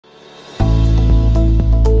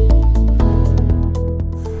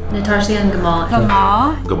Natarsia and Gamal.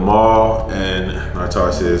 Gamal and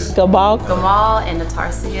Natarsia. Gamal and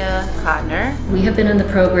Natarsia Codner. We have been in the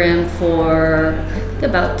program for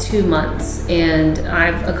about 2 months, and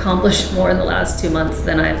I've accomplished more in the last 2 months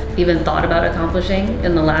than I've even thought about accomplishing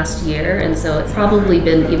in the last year, and so it's probably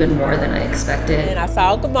been even more than I expected. And I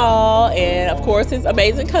saw Gamal and of course his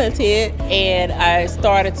amazing content, and I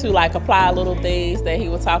started to like apply little things that he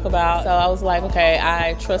would talk about. So I was like, okay,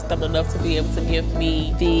 I trust them enough to be able to give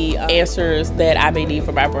me the answers that I may need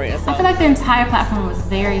for my brand. So I feel like the entire platform was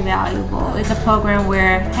very valuable. It's a program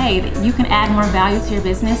where, hey, you can add more value to your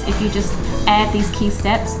business if you just add these key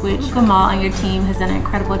steps, which Gamal and your team has done an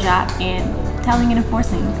incredible job in telling and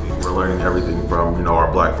enforcing. We're learning everything from,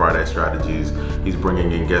 our Black Friday strategies. He's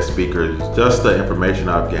bringing in guest speakers. Just the information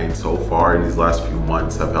I've gained so far in these last few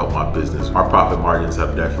months have helped my business. Our profit margins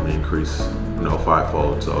have definitely increased,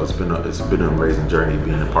 fivefold. So it's been an amazing journey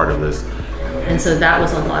being a part of this. And so that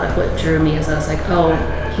was a lot of what drew me, is I was like, oh,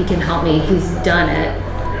 he can help me. He's done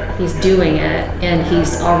it, he's doing it, and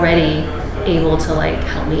he's already able to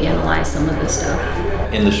help me analyze some of this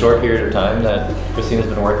stuff. In the short period of time that Christina's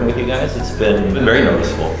been working with you guys, it's been very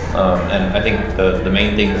noticeable. And I think the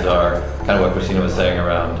main things are kind of what Christina was saying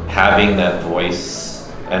around having that voice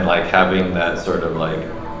and having that sort of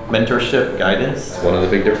mentorship guidance. One of the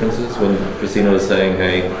big differences when Christina was saying,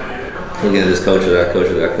 hey, look at this coach or that coach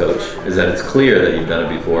or that coach, is that it's clear that you've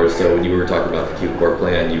done it before. So when you were talking about the Q Core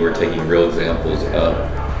plan, you were taking real examples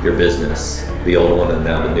of your business, the old one and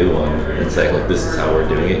now the new one, and saying this is how we're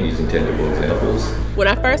doing it using tangible examples. When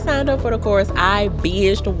I first signed up for the course, I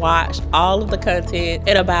binged watched all of the content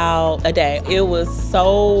in about a day. It was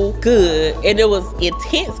so good, and it was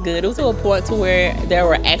intense good. It was to a point to where there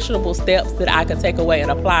were actionable steps that I could take away and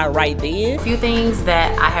apply right then. A few things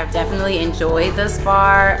that I have definitely enjoyed thus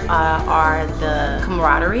far are the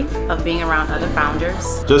camaraderie of being around other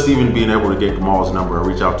founders. Just even being able to get Gamal's number and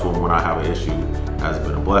reach out to him when I have an issue has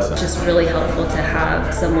been a blessing. It's just really helpful to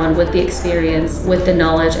have someone with the experience, with the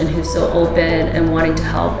knowledge, and who's so open and wanting to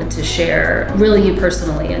help and to share really you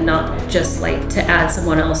personally, and not just to add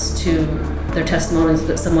someone else to their testimonies,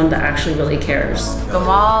 but someone that actually really cares.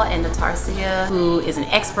 Gamal and Natarsia, who is an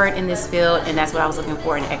expert in this field, and that's what I was looking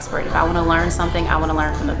for, an expert. If I want to learn something, I want to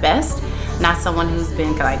learn from the best, not someone who's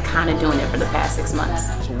been kind of doing it for the past 6 months.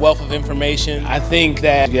 It's a wealth of information. I think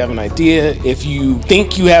that if you have an idea, if you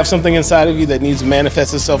think you have something inside of you that needs to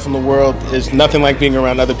manifest itself in the world, there's nothing like being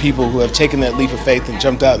around other people who have taken that leap of faith and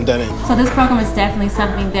jumped out and done it. So this program is definitely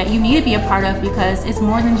something that you need to be a part of, because it's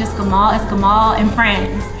more than just Gamal, it's Gamal and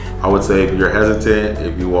friends. I would say if you're hesitant,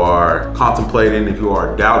 if you are contemplating, if you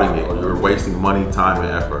are doubting it, or you're wasting money, time,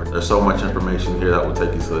 and effort, there's so much information here that will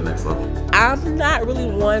take you to the next level. I'm not really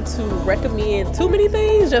one to recommend too many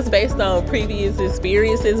things just based on previous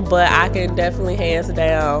experiences, but I can definitely hands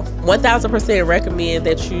down 1000% recommend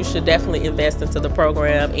that you should definitely invest into the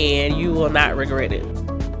program, and you will not regret it.